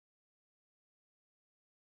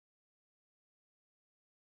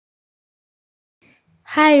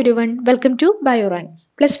Hi everyone, welcome to Biorank.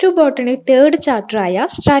 Plus 2 botany third chapter ആയ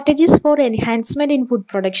Strategies for Enhancement in Food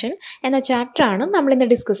Production എന്ന chapter ആണ് നമ്മൾ ഇന്ന്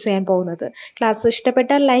discuss ചെയ്യാൻ പോകുന്നത്. ക്ലാസ്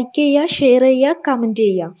ഇഷ്ടപ്പെട്ടാൽ ലൈക്ക് ചെയ്യുക, ഷെയർ ചെയ്യുക, കമൻറ്റ്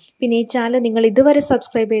ചെയ്യുക. പിന്നെ ഈ ചാനൽ നിങ്ങൾ ഇതുവരെ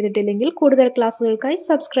സബ്സ്ക്രൈബ് ചെയ്തിട്ടില്ലെങ്കിൽ കൂടുതൽ ക്ലാസ്സുകൾക്കായി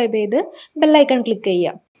സബ്സ്ക്രൈബ് ചെയ്ത് ബെല്ലൈക്കൺ ക്ലിക്ക്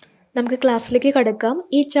ചെയ്യുക. നമുക്ക് ക്ലാസ്സിലേക്ക് കടക്കാം.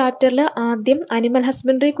 ഈ ചാപ്റ്ററിൽ ആദ്യം അനിമൽ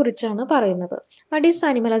ഹസ്ബൻഡറി കുറിച്ചാണ് പറയുന്നത്. What is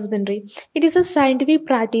animal husbandry? It is A scientific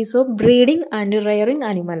practice of breeding and rearing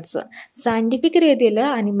animals. Scientific രീതിയിൽ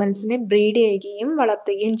അനിമൽസിനെ ബ്രീഡ് ചെയ്യുകയും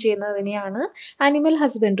വളർത്തുകയും ചെയ്യുന്നതിനെയാണ് അനിമൽ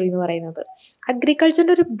ഹസ്ബൻഡറി എന്ന് പറയുന്നത്.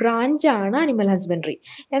 അഗ്രികൾച്ചറിൻ്റെ ഒരു ബ്രാഞ്ചാണ് അനിമൽ ഹസ്ബൻഡറി.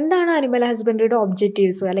 എന്താണ് അനിമൽ ഹസ്ബൻഡറിയുടെ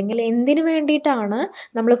ഒബ്ജക്റ്റീവ്സ്, അല്ലെങ്കിൽ എന്തിനു വേണ്ടിയിട്ടാണ്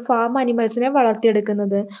നമ്മൾ farm അനിമൽസിനെ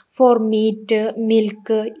വളർത്തിയെടുക്കുന്നത്? Four meet,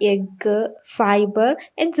 milk, egg, fibre,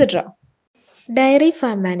 etcetera. Dairy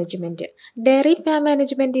farm management. Dairy farm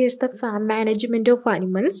management is the farm management of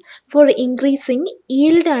animals for increasing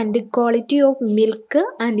yield and quality of milk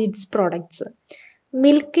and its products.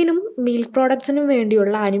 മിൽക്കിനും milk പ്രോഡക്ട്സിനും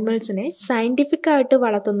വേണ്ടിയുള്ള അനിമൽസിനെ scientific ആയിട്ട്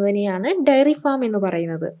വളർത്തുന്നതിനെയാണ് dairy farm എന്ന്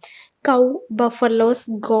പറയുന്നത്. കൗ, buffaloes,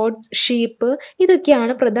 God's, sheep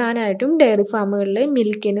ഇതൊക്കെയാണ് പ്രധാനമായിട്ടും diary ഫാമുകളിലെ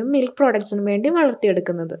മിൽക്കിനും milk പ്രോഡക്ട്സിനും വേണ്ടി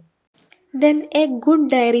വളർത്തിയെടുക്കുന്നത്. Then a good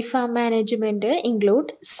dairy farm management include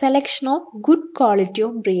selection of good quality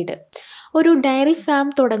of breed. ഒരു dairy farm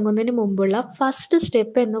തുടങ്ങുന്നതിന് മുമ്പുള്ള ഫസ്റ്റ്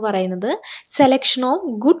സ്റ്റെപ്പ് എന്ന് പറയുന്നത് selection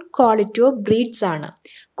of good quality of breeds ആണ്.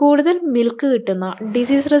 കൂടുതൽ മിൽക്ക് കിട്ടുന്ന,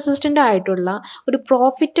 ഡിസീസ് റെസിസ്റ്റൻ്റ് ആയിട്ടുള്ള ഒരു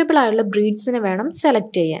പ്രോഫിറ്റബിൾ ആയിട്ടുള്ള ബ്രീഡ്സിനെ വേണം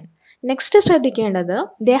സെലക്ട് ചെയ്യാൻ. നെക്സ്റ്റ് ശ്രദ്ധിക്കേണ്ടത്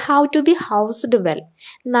they have to B housed well.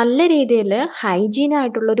 നല്ല രീതിയിൽ ഹൈജീൻ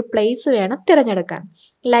ആയിട്ടുള്ള ഒരു പ്ലേസ് വേണം തിരഞ്ഞെടുക്കാൻ.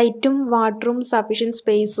 ലൈറ്റും വാട്ടറും സഫീഷ്യൻറ്റ്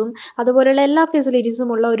സ്പേസും അതുപോലെയുള്ള എല്ലാ ഫെസിലിറ്റീസും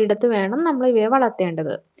ഉള്ള ഒരിടത്ത് വേണം നമ്മൾ ഇവയെ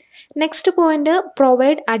വളർത്തേണ്ടത്. Next point,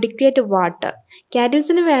 provide adequate water.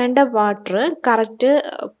 കാറ്റിൽസിന് വേണ്ട വാട്ടർ കറക്റ്റ്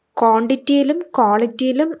ക്വാണ്ടിറ്റിയിലും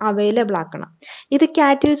ക്വാളിറ്റിയിലും അവൈലബിൾ ആക്കണം. ഇത്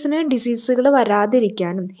കാറ്റിൽസിന് ഡിസീസുകൾ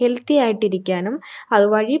വരാതിരിക്കാനും ഹെൽത്തി ആയിട്ടിരിക്കാനും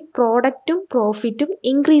അതുവഴി പ്രോഡക്റ്റും പ്രോഫിറ്റും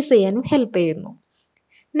ഇൻക്രീസ് ചെയ്യാനും ഹെൽപ്പ് ചെയ്യുന്നു.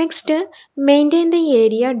 Next, maintain the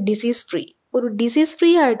area disease free. ഒരു ഡിസീസ്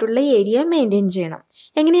ഫ്രീ ആയിട്ടുള്ള ഏരിയ മെയിൻറ്റെയിൻ ചെയ്യണം.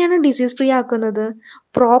 എങ്ങനെയാണ് ഡിസീസ് ഫ്രീ ആക്കുന്നത്?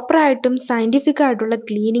 പ്രോപ്പറായിട്ടും സയൻറ്റിഫിക് ആയിട്ടുള്ള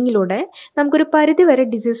ക്ലീനിങ്ങിലൂടെ നമുക്കൊരു പരിധി വരെ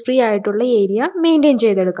ഡിസീസ് ഫ്രീ ആയിട്ടുള്ള ഏരിയ മെയിൻറ്റെയിൻ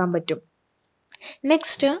ചെയ്തെടുക്കാൻ പറ്റും.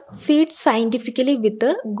 Next, feed scientifically with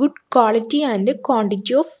good quality and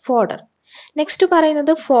quantity of fodder. Next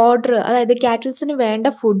പറയുന്നത് ഫോഡർ, അതായത് കാറ്റിൽസിന് വേണ്ട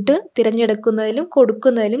ഫുഡ് തിരഞ്ഞെടുക്കുന്നതിലും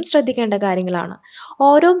കൊടുക്കുന്നതിലും ശ്രദ്ധിക്കേണ്ട കാര്യങ്ങളാണ്.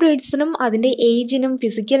 ഓരോ ബ്രീഡ്സിനും അതിൻ്റെ ഏജിനും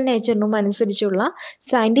ഫിസിക്കൽ നേച്ചറിനും അനുസരിച്ചുള്ള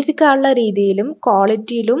സയൻറ്റിഫിക് ആയുള്ള രീതിയിലും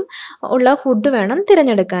ക്വാളിറ്റിയിലും ഉള്ള ഫുഡ് വേണം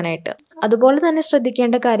തിരഞ്ഞെടുക്കാനായിട്ട്. അതുപോലെ തന്നെ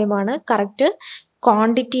ശ്രദ്ധിക്കേണ്ട കാര്യമാണ് കറക്റ്റ്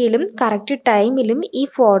ക്വാണ്ടിറ്റിയിലും കറക്റ്റ് ടൈമിലും ഈ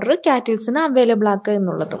ഫോഡർ കാറ്റിൽസിന് അവൈലബിൾ ആക്കുക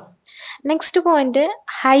എന്നുള്ളതും. Next point,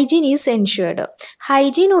 hygiene is ensured.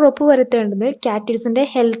 Hygiene ഉറപ്പുവരുത്തേണ്ടത് കാറ്റിൽസിൻ്റെ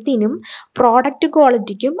ഹെൽത്തിനും product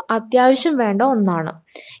ക്വാളിറ്റിക്കും അത്യാവശ്യം വേണ്ട ഒന്നാണ്.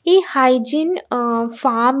 ഈ ഹൈജീൻ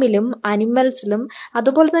ഫാമിലും അനിമൽസിലും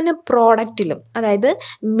അതുപോലെ തന്നെ പ്രോഡക്റ്റിലും, അതായത്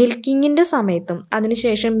മിൽക്കിങ്ങിൻ്റെ സമയത്തും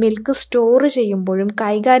അതിനുശേഷം മിൽക്ക് സ്റ്റോർ ചെയ്യുമ്പോഴും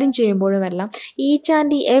കൈകാര്യം ചെയ്യുമ്പോഴും എല്ലാം ഈച്ച്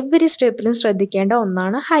ആൻഡ് എവറി സ്റ്റെപ്പിലും ശ്രദ്ധിക്കേണ്ട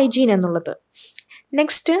ഒന്നാണ് ഹൈജീൻ എന്നുള്ളത്.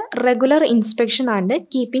 Next, regular inspection and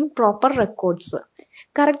keeping proper records.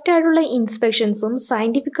 കറക്റ്റായിട്ടുള്ള ഇൻസ്പെക്ഷൻസും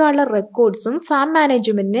സയൻറ്റിഫിക് ആയിട്ടുള്ള റെക്കോർഡ്സും ഫാം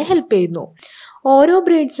മാനേജ്മെൻറ്റിനെ ഹെൽപ്പ് ചെയ്യുന്നു. ഓരോ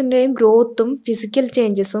ബ്രീഡ്സിൻ്റെയും ഗ്രോത്തും ഫിസിക്കൽ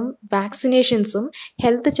ചേഞ്ചസും വാക്സിനേഷൻസും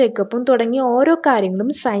ഹെൽത്ത് ചെക്കപ്പും തുടങ്ങിയ ഓരോ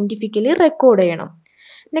കാര്യങ്ങളും സയൻറ്റിഫിക്കലി റെക്കോർഡ് ചെയ്യണം.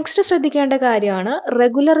 നെക്സ്റ്റ് ശ്രദ്ധിക്കേണ്ട കാര്യമാണ്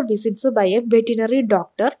regular visits by A veterinary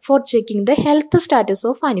doctor four checking the health status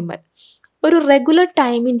of animal. ഒരു റെഗുലർ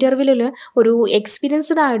ടൈം ഇൻ്റർവെല്ലിൽ ഒരു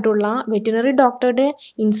എക്സ്പീരിയൻസ്ഡ് ആയിട്ടുള്ള വെറ്റിനറി ഡോക്ടറുടെ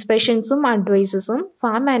ഇൻസ്പെക്ഷൻസും അഡ്വൈസസും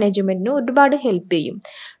ഫാം മാനേജ്മെൻറ്റിന് ഒരുപാട് ഹെൽപ്പ് ചെയ്യും.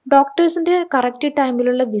 ഡോക്ടേഴ്സിൻ്റെ കറക്റ്റ്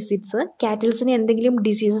ടൈമിലുള്ള വിസിറ്റ്സ് കാറ്റിൽസിന് എന്തെങ്കിലും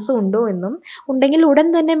ഡിസീസസ് ഉണ്ടോ എന്നും ഉണ്ടെങ്കിൽ ഉടൻ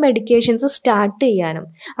തന്നെ മെഡിക്കേഷൻസ് സ്റ്റാർട്ട് ചെയ്യാനും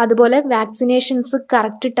അതുപോലെ വാക്സിനേഷൻസ്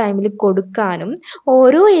കറക്റ്റ് ടൈമിൽ കൊടുക്കാനും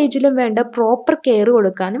ഓരോ ഏജിലും വേണ്ട പ്രോപ്പർ കെയർ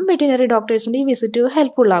കൊടുക്കാനും വെറ്റിനറി ഡോക്ടേഴ്സിൻ്റെ ഈ വിസിറ്റ്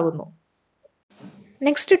ഹെൽപ്ഫുൾ ആകുന്നു.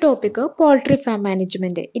 Next topic, poultry farm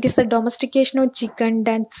management. It is the domestication of chicken,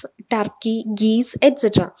 ducts, Turkey, geese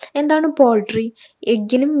etcetera. എന്താണ് പോൾട്രി?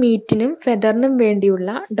 എഗ്ഗിനും മീറ്റിനും ഫെദറിനും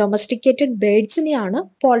വേണ്ടിയുള്ള ഡൊമസ്റ്റിക്കേറ്റഡ് ബേഡ്സിനെയാണ്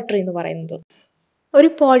പോൾട്രി എന്ന് പറയുന്നത്. ഒരു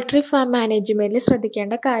പോൾട്രി ഫാം മാനേജ്മെൻറ്റിൽ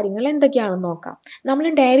ശ്രദ്ധിക്കേണ്ട കാര്യങ്ങൾ എന്തൊക്കെയാണെന്ന് നോക്കാം. നമ്മൾ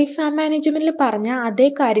ഡയറി ഫാം മാനേജ്മെൻറ്റിൽ പറഞ്ഞ അതേ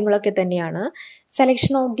കാര്യങ്ങളൊക്കെ തന്നെയാണ്.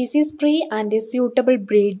 Selection of disease free and suitable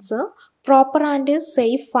breeds, proper and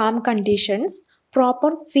safe farm conditions,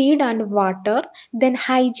 proper feed and water, then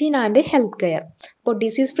hygiene and health care. അപ്പോൾ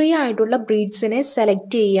ഡിസീസ് ഫ്രീ ആയിട്ടുള്ള ബ്രീഡ്സിനെ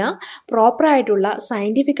സെലക്ട് ചെയ്യുക, പ്രോപ്പറായിട്ടുള്ള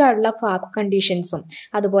സയൻറ്റിഫിക് ആയിട്ടുള്ള ഫാം കണ്ടീഷൻസും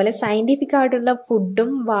അതുപോലെ സയൻറ്റിഫിക് ആയിട്ടുള്ള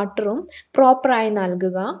ഫുഡും വാട്ടറും പ്രോപ്പറായി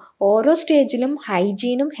നൽകുക, ഓരോ സ്റ്റേജിലും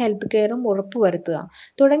ഹൈജീനും ഹെൽത്ത് കെയറും ഉറപ്പുവരുത്തുക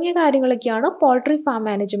തുടങ്ങിയ കാര്യങ്ങളൊക്കെയാണ് പോൾട്രി ഫാം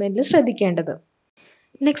മാനേജ്മെൻറ്റിൽ ശ്രദ്ധിക്കേണ്ടത്.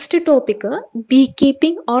 Next topic,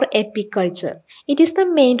 beekeeping or apiculture. It is the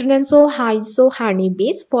maintenance of hives of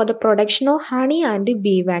honeybees for the production of honey and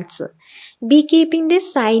bee wax. ബീകീപ്പിംഗിൻ്റെ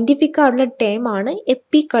scientific ആയിട്ടുള്ള ടേം ആണ്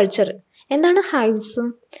എപ്പിക്കൾച്ചർ. എന്താണ് ഹൈവ്സ്?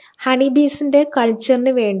 ഹണിബീസിൻ്റെ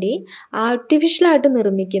കൾച്ചറിന് വേണ്ടി ആർട്ടിഫിഷ്യലായിട്ട്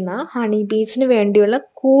നിർമ്മിക്കുന്ന ഹണിബീസിന് വേണ്ടിയുള്ള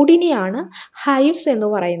കൂടിനെയാണ് ഹൈവ്സ് എന്ന്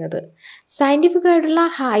പറയുന്നത്. സയൻറ്റിഫിക് ആയിട്ടുള്ള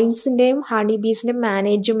ഹൈവ്സിൻ്റെയും ഹണിബീസിൻ്റെ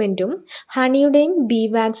മാനേജ്മെൻറ്റും ഹണിയുടെയും ബീ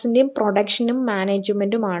വാക്സിൻ്റെയും പ്രൊഡക്ഷനും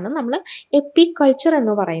മാനേജ്മെൻറ്റുമാണ് നമ്മൾ എപ്പിക്കൾച്ചർ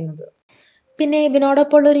എന്ന് പറയുന്നത്. പിന്നെ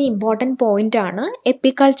ഇതിനോടൊപ്പം ഒരു ഇമ്പോർട്ടൻറ്റ് പോയിൻ്റ് ആണ്,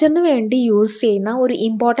 എപ്പിക്കൾച്ചറിന് വേണ്ടി യൂസ് ചെയ്യുന്ന ഒരു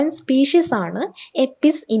ഇമ്പോർട്ടൻറ്റ് സ്പീഷീസ് ആണ്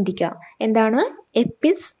എപ്പിസ് ഇൻഡിക്ക. എന്താണ്?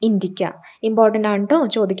 എപ്പിസ് ഇൻഡിക്ക. ഇമ്പോർട്ടൻ്റ് ആണ് കേട്ടോ,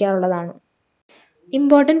 ചോദിക്കാറുള്ളതാണ്.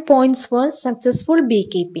 Important points four successful B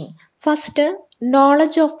keeping. First,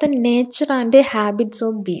 knowledge of the nature and habits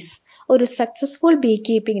of ബീസ്. ഒരു സക്സസ്ഫുൾ ബീ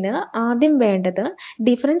കീപ്പിങ്ങിന് ആദ്യം വേണ്ടത്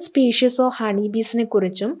ഡിഫറെൻറ്റ് സ്പീഷീസ് ഓഫ് ഹണി ബീസിനെ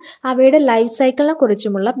കുറിച്ചും അവയുടെ ലൈഫ് സൈക്കിളിനെ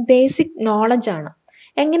കുറിച്ചുമുള്ള ബേസിക് നോളജാണ്.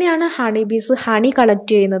 എങ്ങനെയാണ് ഹണി ബീസ് ഹണി കളക്ട്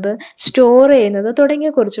ചെയ്യുന്നത്, സ്റ്റോർ ചെയ്യുന്നത് തുടങ്ങിയ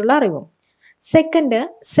കുറിച്ചുള്ള അറിവും. Second,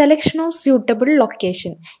 selection of suitable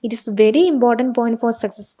location. It is very important point four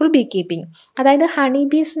successful B keeping. അതായത് ഹണി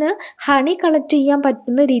ബീസിന് ഹണി കളക്ട് ചെയ്യാൻ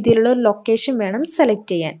പറ്റുന്ന രീതിയിലുള്ള ഒരു ലൊക്കേഷൻ വേണം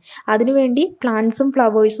സെലക്ട് ചെയ്യാൻ. അതിനുവേണ്ടി പ്ലാന്റ്സും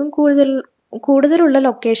ഫ്ലവേഴ്സും കൂടുതലുള്ള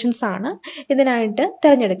ലൊക്കേഷൻസ് ആണ് ഇതിനായിട്ട്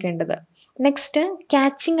തിരഞ്ഞെടുക്കേണ്ടത്. Next,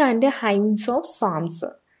 catching and hives of swarms.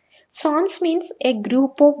 Swarms means A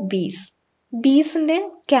group of Bs. ബീസിൻ്റെ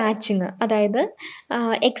catching, അതായത്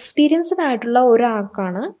എക്സ്പീരിയൻസ്ഡ് ആയിട്ടുള്ള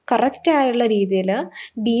ഒരാൾക്കാണ് കറക്റ്റായുള്ള രീതിയിൽ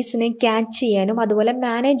ബീസിനെ ക്യാച്ച് ചെയ്യാനും അതുപോലെ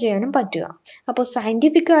മാനേജ് ചെയ്യാനും പറ്റുക. അപ്പോൾ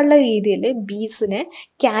സയൻറ്റിഫിക് ആയിട്ടുള്ള രീതിയിൽ ബീസിനെ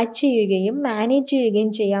ക്യാച്ച് ചെയ്യുകയും മാനേജ് ചെയ്യുകയും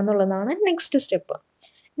ചെയ്യുക എന്നുള്ളതാണ് next step.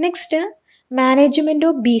 Next, management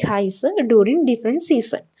of B hives during different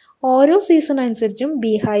season. ഓരോ സീസൺ അനുസരിച്ചും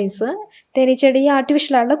ബീ ഹൈവ്സ് തേനീച്ചെടി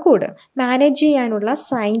ആർട്ടിഫിഷ്യലായിട്ടുള്ള കൂട് മാനേജ് ചെയ്യാനുള്ള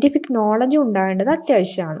സയൻറ്റിഫിക് നോളജ് ഉണ്ടാകേണ്ടത്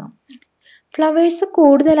അത്യാവശ്യമാണ്. ഫ്ലവേഴ്സ്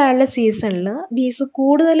കൂടുതലായുള്ള സീസണിൽ ബീസ്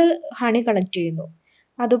കൂടുതൽ ഹണി കളക്ട് ചെയ്യുന്നു.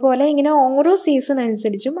 അതുപോലെ ഇങ്ങനെ ഓരോ സീസൺ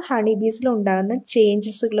അനുസരിച്ചും ഹണി ബീസിൽ ഉണ്ടാകുന്ന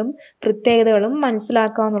ചേഞ്ചസുകളും പ്രത്യേകതകളും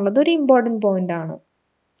മനസ്സിലാക്കുക എന്നുള്ളത് ഒരു ഇമ്പോർട്ടൻറ്റ് പോയിൻ്റ് ആണ്.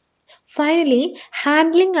 Finally,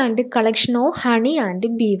 handling and collection of honey and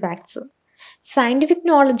B wax. Scientific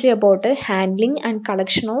knowledge about handling and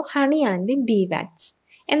collection of honey and B wax.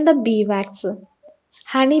 എന്താ ബീ വാക്സ്?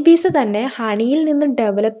 ഹണി ബീസ് തന്നെ ഹണിയിൽ നിന്ന്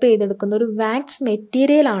ഡെവലപ്പ് ചെയ്തെടുക്കുന്ന ഒരു വാക്സ്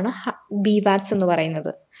മെറ്റീരിയലാണ് ബീ വാക്സ് എന്ന് പറയുന്നത്.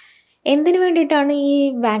 എന്തിനു വേണ്ടിയിട്ടാണ് ഈ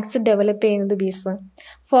വാക്സ് ഡെവലപ്പ് ചെയ്യുന്നത് ബീസ്?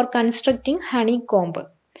 Four constructing honey comb.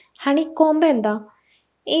 Honey comb എന്താ?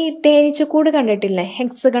 ഈ തേനീച്ചക്കൂട് കണ്ടിട്ടില്ലേ,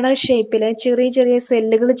 ഹെക്സഗണൽ ഷേപ്പിൽ ചെറിയ ചെറിയ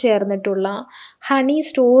സെല്ലുകൾ ചേർന്നിട്ടുള്ള ഹണി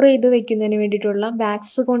സ്റ്റോർ ചെയ്ത് വെക്കുന്നതിന് വേണ്ടിയിട്ടുള്ള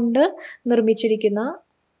വാക്സ് കൊണ്ട് നിർമ്മിച്ചിരിക്കുന്ന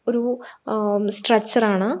ഒരു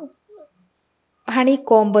സ്ട്രക്ചറാണ് ഹണി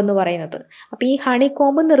കോംബ് എന്ന് പറയുന്നത്. അപ്പോൾ ഈ ഹണി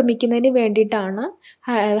കോംബ് നിർമ്മിക്കുന്നതിന് വേണ്ടിയിട്ടാണ്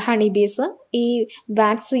ഹണി ബീസ് ഈ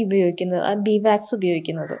വാക്സ് ഉപയോഗിക്കുന്നത്, ബീ വാക്സ്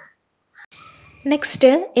ഉപയോഗിക്കുന്നത്. നെക്സ്റ്റ്,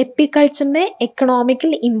 എപ്പിക്കൾച്ചറിൻ്റെ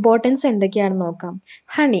എക്കണോമിക്കൽ ഇമ്പോർട്ടൻസ് എന്തൊക്കെയാണെന്ന് നോക്കാം.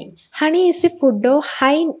 Honey is A food of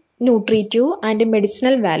high nutritive and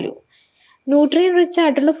medicinal value. Nutrient rich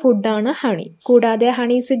ആയിട്ടുള്ള ഫുഡാണ് ഹണി. കൂടാതെ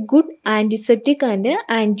honey is A good antiseptic and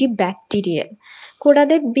anti bacterial.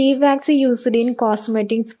 കൂടാതെ B wax used in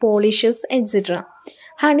cosmetics, polishes etcetera.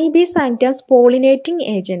 Honey Bs act as pollinating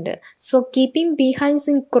agent. So keeping B hives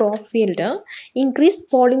in crop field increase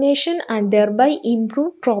pollination and ദെർബൈ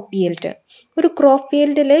improve crop yield. ഒരു crop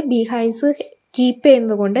ഫീൽഡിൽ B hives keep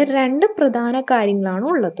ചെയ്യുന്നത് കൊണ്ട് രണ്ട് പ്രധാന കാര്യങ്ങളാണ്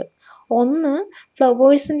ഉള്ളത്. ഒന്ന്,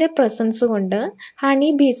 ഫ്ലവേഴ്സിൻ്റെ പ്രസൻസ് കൊണ്ട് ഹണി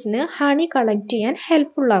ബീസിന് ഹണി കളക്ട് ചെയ്യാൻ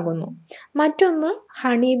ഹെൽപ്ഫുള്ളാകുന്നു. മറ്റൊന്ന്,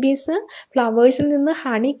 ഹണി ബീസ് ഫ്ലവേഴ്സിൽ നിന്ന്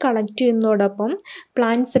ഹണി കളക്ട് ചെയ്യുന്നതോടൊപ്പം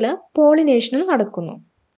പ്ലാന്റ്സിൽ പോളിനേഷനും നടക്കുന്നു.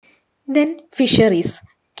 Then fisheries.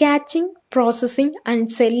 Catching, processing and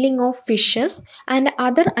selling of fishes and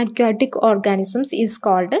other aquatic organisms is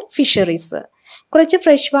called fisheries. കുറച്ച്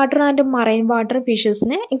fresh water and marine water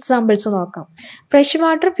ഫിഷസിന് examples നോക്കാം. ഫ്രഷ്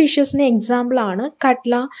വാട്ടർ ഫിഷസിന് എക്സാമ്പിളാണ്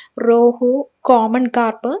കട്ട്ല, റോഹു, കോമൺ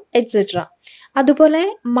കാർപ്പ് എക്സെട്ര. അതുപോലെ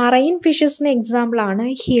marine ഫിഷസിന് എക്സാമ്പിളാണ്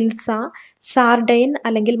Hills, sardine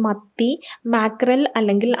അല്ലെങ്കിൽ മത്തി, mackerel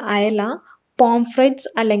അല്ലെങ്കിൽ അയല, പോംഫ്രെറ്റ്സ്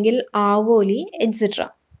അല്ലെങ്കിൽ ആവോലി etcetera.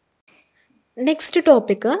 Next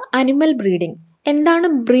topic animal breeding. എന്താണ്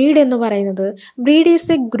ബ്രീഡ് എന്ന് പറയുന്നത്? Breed is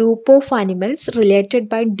A group of animals related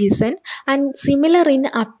by decent and similar in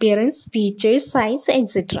appearance, features, size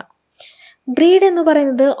etcetera. Breed എന്ന്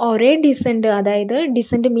പറയുന്നത് ഒരേ ഡിസെൻറ്റ്, അതായത്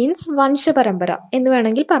ഡിസെൻറ്റ് മീൻസ് വംശപരമ്പര എന്ന്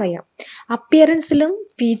വേണമെങ്കിൽ പറയാം. അപ്പിയറൻസിലും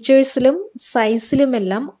ഫീച്ചേഴ്സിലും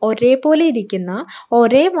സൈസിലുമെല്ലാം ഒരേപോലെ ഇരിക്കുന്ന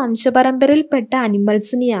ഒരേ വംശപരമ്പരയിൽപ്പെട്ട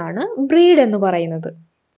അനിമൽസിനെയാണ് ബ്രീഡ് എന്ന് പറയുന്നത്.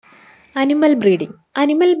 Animal breeding.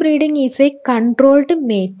 Animal breeding is a controlled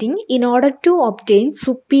mating in order to obtain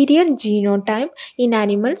superior genotype in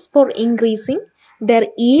animals for increasing their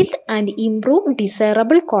yield and improve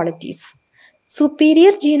desirable qualities.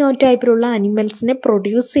 Superior ജീനോടൈപ്പിലുള്ള അനിമൽസിനെ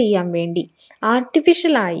produce ചെയ്യാൻ വേണ്ടി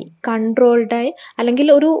ആർട്ടിഫിഷ്യലായി കൺട്രോൾഡായി അല്ലെങ്കിൽ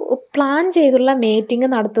ഒരു പ്ലാൻ ചെയ്തുള്ള മേറ്റിംഗ്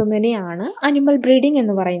നടത്തുന്നതിനെയാണ് അനിമൽ ബ്രീഡിംഗ്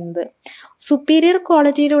എന്ന് പറയുന്നത്. Superior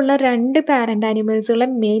ക്വാളിറ്റിയിലുള്ള 2 parent അനിമൽസുകളെ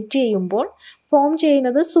mate ചെയ്യുമ്പോൾ form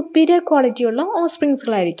ചെയ്യുന്നത് superior ക്വാളിറ്റിയുള്ള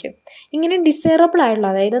ഓസ്പ്രിങ്സുകളായിരിക്കും. ഇങ്ങനെ ഡിസൈറബിൾ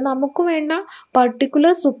ആയിട്ടുള്ള, അതായത് നമുക്ക് വേണ്ട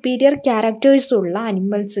പർട്ടിക്കുലർ സുപ്പീരിയർ ക്യാരക്ടേഴ്സ് ഉള്ള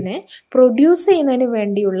അനിമൽസിനെ പ്രൊഡ്യൂസ് ചെയ്യുന്നതിന്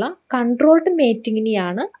വേണ്ടിയുള്ള കൺട്രോൾഡ്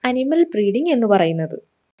മേറ്റിങ്ങിനെയാണ് അനിമൽ ബ്രീഡിംഗ് എന്ന് പറയുന്നത്.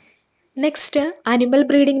 നെക്സ്റ്റ്, അനിമൽ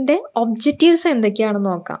ബ്രീഡിങ്ങിൻ്റെ ഒബ്ജക്റ്റീവ്സ് എന്തൊക്കെയാണെന്ന്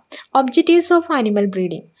നോക്കാം. Objectives of animal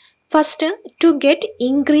breeding. First, to get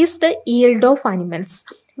increase the yield of animals,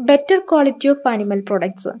 better quality of animal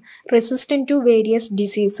products, resistant to various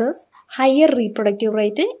diseases, higher reproductive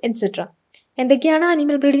rate etcetera. എന്തൊക്കെയാണ്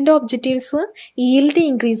animal ബ്രീഡിങ്ങിൻ്റെ objectives? Yield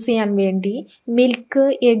increase ചെയ്യാൻ വേണ്ടി milk,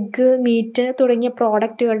 egg, meet തുടങ്ങിയ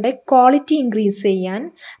പ്രോഡക്റ്റുകളുടെ quality increase ചെയ്യാൻ,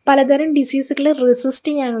 പലതരം ഡിസീസുകളെ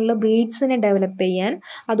resist ചെയ്യാനുള്ള ബ്രീഡ്സിനെ develop ചെയ്യാൻ,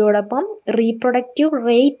 അതോടൊപ്പം reproductive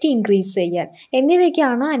rate increase ചെയ്യാൻ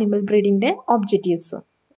എന്നിവയൊക്കെയാണ് animal ബ്രീഡിങ്ങിൻ്റെ objectives.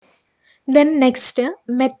 Then next,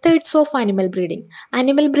 methods of animal breeding.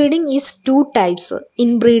 Animal breeding is 2 types,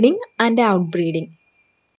 inbreeding and outbreeding.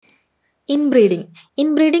 Inbreeding.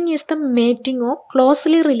 Inbreeding is the mating of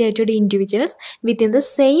closely related individuals within the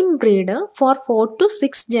same breed for 4 to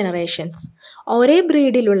 6 generations. ഒരേ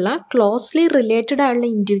ബ്രീഡിലുള്ള closely related ആയിട്ടുള്ള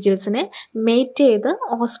ഇൻഡിവിജ്വൽസിനെ mate ചെയ്ത്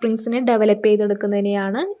ഓസ്പ്രിങ്സിനെ develop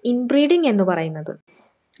ചെയ്തെടുക്കുന്നതിനെയാണ് inbreeding എന്ന് പറയുന്നത്.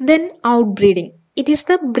 Then outbreeding. It is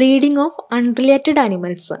the breeding of unrelated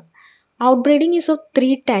animals. Outbreeding is of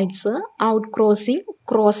 3 types, outcrossing,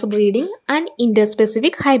 crossbreeding and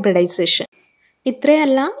interspecific hybridization.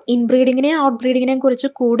 ഇത്രയല്ല, ഇൻബ്രീഡിങ്ങിനെ ഔട്ട്ബ്രീഡിങ്ങിനെ കുറിച്ച്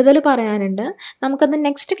കൂടുതൽ പറയാനുണ്ട്. നമുക്കത്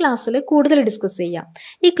next ക്ലാസ്സിൽ കൂടുതൽ ഡിസ്കസ് ചെയ്യാം.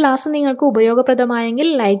 ഈ ക്ലാസ് നിങ്ങൾക്ക് ഉപയോഗപ്രദമായെങ്കിൽ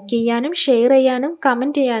ലൈക്ക് ചെയ്യാനും ഷെയർ ചെയ്യാനും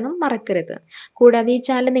കമൻറ്റ് ചെയ്യാനും മറക്കരുത്. കൂടാതെ ഈ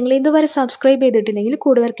ചാനൽ നിങ്ങൾ ഇതുവരെ സബ്സ്ക്രൈബ് ചെയ്തിട്ടില്ലെങ്കിൽ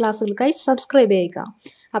കൂടുതൽ ക്ലാസ്സുകൾക്കായി സബ്സ്ക്രൈബ് ചെയ്യുക.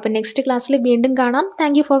 അപ്പം നെക്സ്റ്റ് ക്ലാസ്സിൽ വീണ്ടും കാണാം.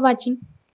 Thank you for watching.